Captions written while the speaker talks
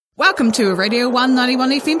Welcome to a Radio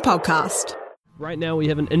 191 FM podcast. Right now we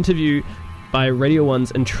have an interview by Radio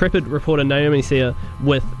 1's intrepid reporter Naomi Sear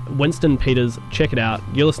with Winston Peters. Check it out.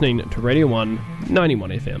 You're listening to Radio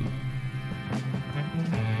 191 FM.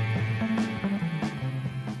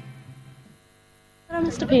 Hello,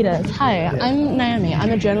 Mr. Peters. Hi, I'm Naomi.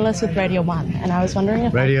 I'm a journalist with Radio 1, and I was wondering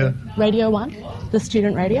if Radio 1, the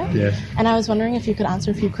student radio? Yes. And I was wondering if you could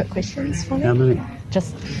answer a few quick questions for me. How many?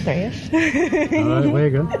 Just three-ish. All right, where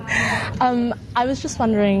you go? I was just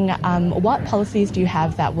wondering, what policies do you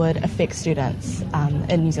have that would affect students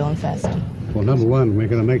in New Zealand first? Well, number one, we're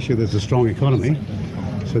going to make sure there's a strong economy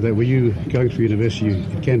so that when you go through university,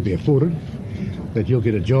 it can be afforded, that you'll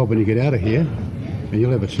get a job when you get out of here, and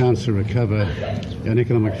you'll have a chance to recover an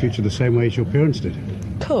economic future the same way as your parents did.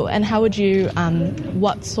 Cool. And how would you,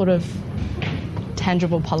 what sort of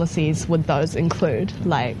tangible policies would those include?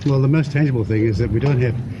 Well, the most tangible thing is that we don't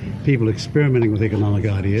have people experimenting with economic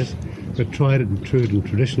ideas, but tried and true and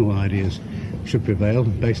traditional ideas should prevail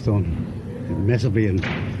based on massively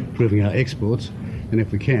improving our exports, and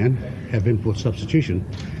if we can, have import substitution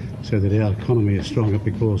so that our economy is stronger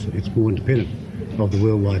because it's more independent of the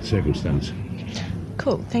worldwide circumstance.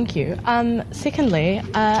 Cool, thank you. Secondly,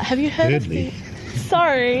 have you heard of the...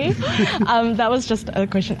 Sorry, that was just a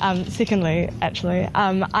question. Secondly, actually,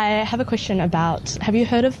 I have a question about, have you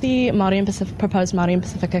heard of the proposed Māori and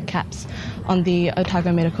Pacifica caps on the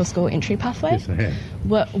Otago Medical School entry pathway? Yes, I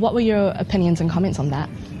have. What were your opinions and comments on that?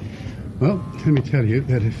 Well, let me tell you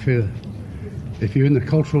that if you're in the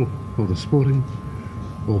cultural or the sporting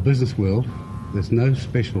or business world, there's no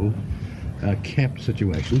special capped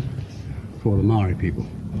situation for the Māori people.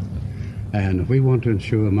 And if we want to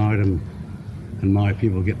ensure Māori and Māori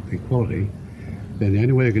people get equality, then the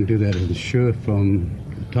only way we can do that is ensure from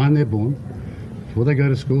the time they're born, before they go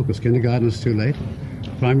to school, because kindergarten is too late,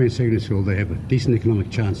 primary and secondary school, they have a decent economic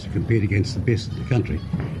chance to compete against the best in the country.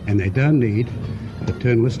 And they don't need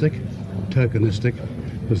paternalistic, tokenistic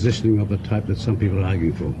positioning of the type that some people are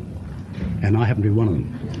arguing for. And I happen to be one of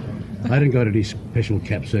them. I didn't go to any special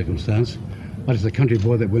cap circumstance. I was a country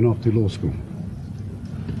boy that went off to law school.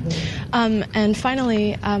 And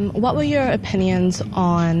finally, what were your opinions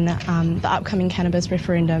on the upcoming cannabis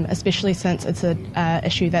referendum, especially since it's an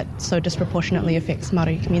issue that so disproportionately affects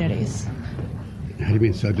Māori communities? How do you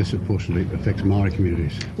mean so disproportionately affects Māori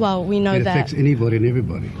communities? Well, we know it that... It affects anybody and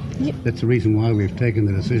everybody. Yep. That's the reason why we've taken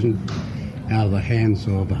the decision out of the hands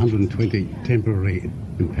of 120 temporarily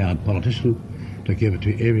empowered politicians to give it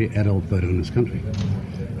to every adult voter in this country.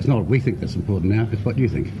 It's not what we think that's important now, it's what you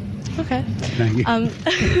think. Okay. Thank you. Well,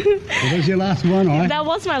 that was your last one, all right? That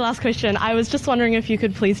was my last question. I was just wondering if you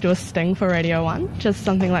could please do a sting for Radio 1. Just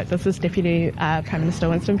something like this is Deputy Prime Minister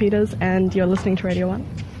Winston Peters, and you're listening to Radio 1.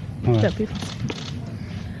 All right.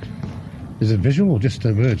 Is it visual or just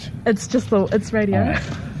words? It's radio.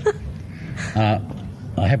 Right.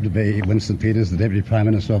 I happen to be Winston Peters, the Deputy Prime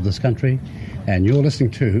Minister of this country, and you're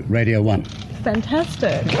listening to Radio 1.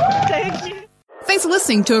 Fantastic. Thank you. Thanks for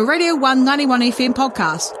listening to a Radio 191 FM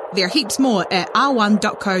podcast. There are heaps more at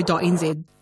r1.co.nz.